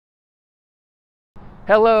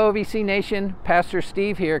Hello OVC Nation, Pastor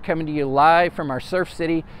Steve here, coming to you live from our Surf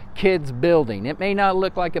City Kids building. It may not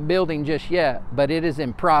look like a building just yet, but it is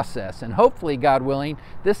in process, and hopefully, God willing,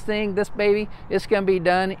 this baby, it's going to be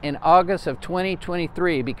done in August of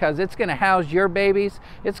 2023, because it's going to house your babies,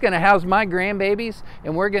 it's going to house my grandbabies,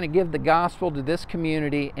 and we're going to give the gospel to this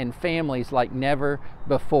community and families like never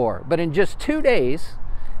before. But in just 2 days,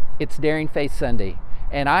 it's Daring Faith Sunday.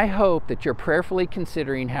 And I hope that you're prayerfully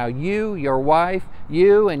considering how you, your wife,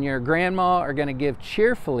 you and your grandma are going to give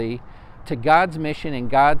cheerfully to God's mission and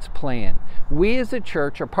God's plan. We as a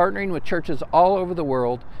church are partnering with churches all over the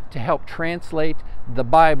world to help translate the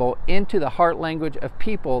Bible into the heart language of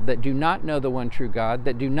people that do not know the one true God,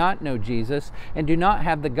 that do not know Jesus, and do not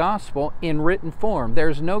have the gospel in written form.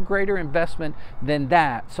 There's no greater investment than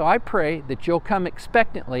that. So I pray that you'll come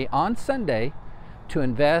expectantly on Sunday to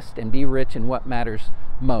invest and be rich in what matters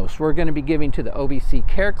most. We're going to be giving to the OVC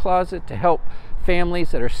Care Closet to help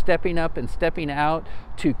families that are stepping up and stepping out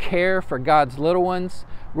to care for God's little ones.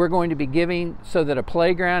 We're going to be giving so that a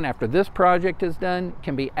playground, after this project is done,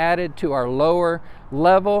 can be added to our lower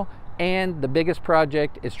level. And the biggest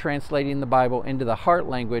project is translating the Bible into the heart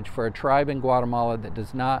language for a tribe in Guatemala that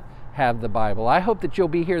does not have the Bible. I hope that you'll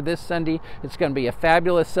be here this Sunday. It's going to be a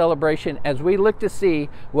fabulous celebration as we look to see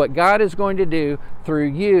what God is going to do through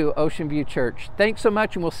you, Ocean View Church. Thanks so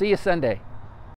much, and we'll see you Sunday.